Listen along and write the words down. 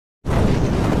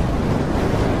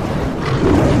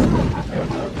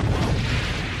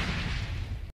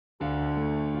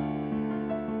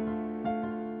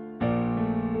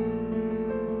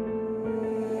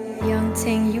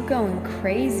Nameᵀः, you going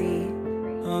crazy.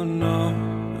 Oh no,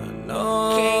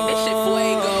 no. King, this shit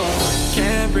fuego.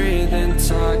 Can't breathe in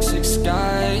toxic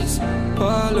skies.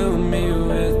 Pollute me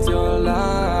with your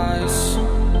lies.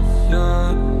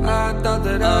 Yeah, I thought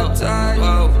that I'd die.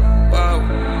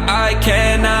 I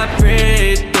cannot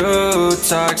breathe through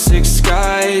toxic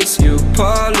skies. You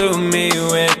pollute me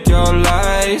with your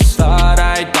lies. Thought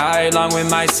I'd die along with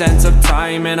my sense of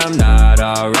time, and I'm not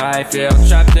alright. Feel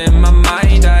trapped in my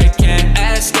mind, I can't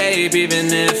escape even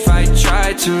if I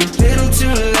try to. Little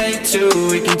too late, too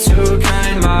weak and too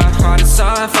kind. My heart is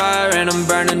on fire and I'm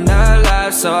burning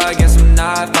alive, so I guess I'm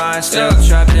not fine. Still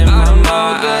trapped in my mind. I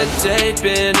know the date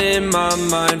been in my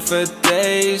mind for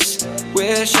days.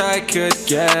 Wish I could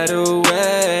get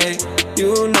away.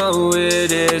 You know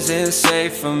it isn't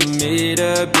safe for me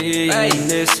to be in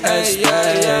this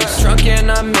headspace. Drunk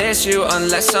and I miss you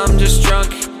unless I'm just drunk.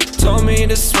 Told me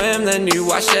to swim, then you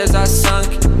watched as I sunk.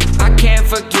 I can't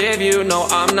forgive you, no,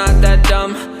 I'm not that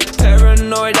dumb.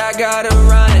 Paranoid, I gotta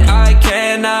run. I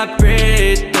cannot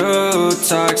breathe through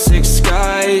toxic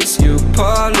skies. You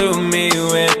pollute me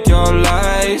with your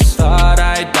lies. Thought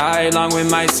I'd die along with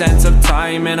my sense of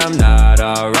time, and I'm not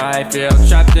alright. Feel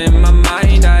trapped in my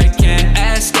mind, I can't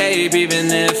escape even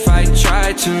if I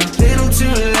try to. Little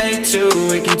too late, too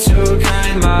weak and too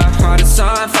kind. My heart is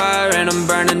on fire and I'm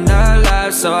burning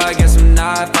alive, so I guess I'm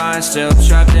not fine. Still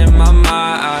trapped in my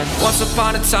mind. Once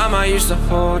upon a time I used to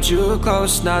hold you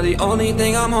close. Now the only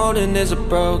thing I'm holding is a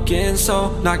broken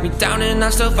soul. Knock me down and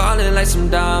I'm still falling like some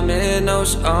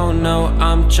dominoes. Oh no,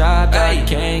 I'm trapped, I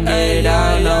can't get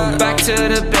out, no. Back to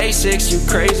the basics, you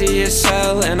crazy as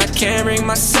hell, and I can't bring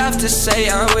myself to say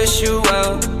I wish you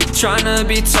well. Tryna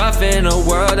be tough in a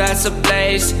world that's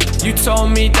ablaze. You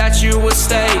told me that you would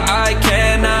stay. I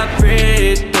cannot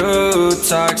breathe through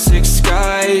toxic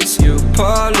skies. You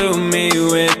pollute me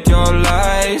with your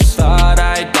lies. Thought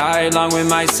I'd die along with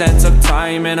my sense of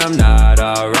time, and I'm not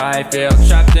alright. Feel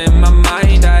trapped in my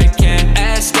mind, I can't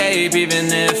escape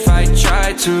even if I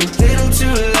try to. Little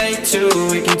too late, too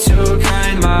weak and too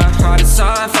kind. My heart is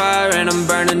on fire and I'm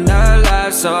burning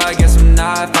alive, so I guess I'm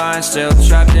not fine. Still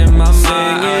trapped in my mind.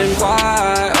 Singing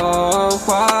why, oh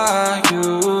why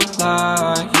you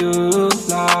lie.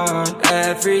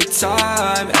 Every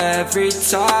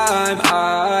time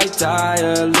I die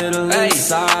a little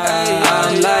inside.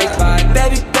 I'm like bye,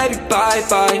 baby, bye,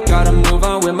 bye. Gotta move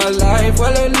on with my life,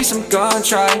 well at least I'm gonna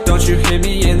try. Don't you hear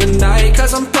me in the night,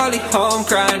 cause I'm probably home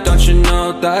crying. Don't you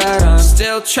know that I'm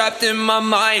still trapped in my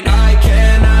mind. I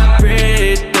cannot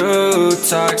breathe through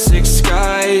toxic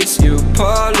skies. You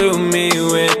pollute me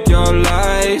with your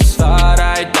lies. Thought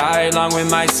I'd die along with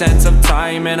my sense of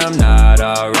time, and I'm not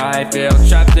alright. Feel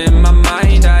trapped in my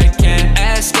mind, I can't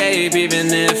escape even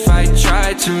if I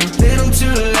try to. Little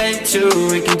too late, too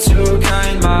weak and too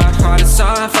kind. My heart is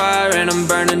on fire and I'm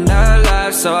burning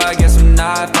alive, so I guess I'm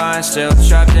not fine. Still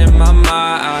trapped in my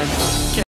mind.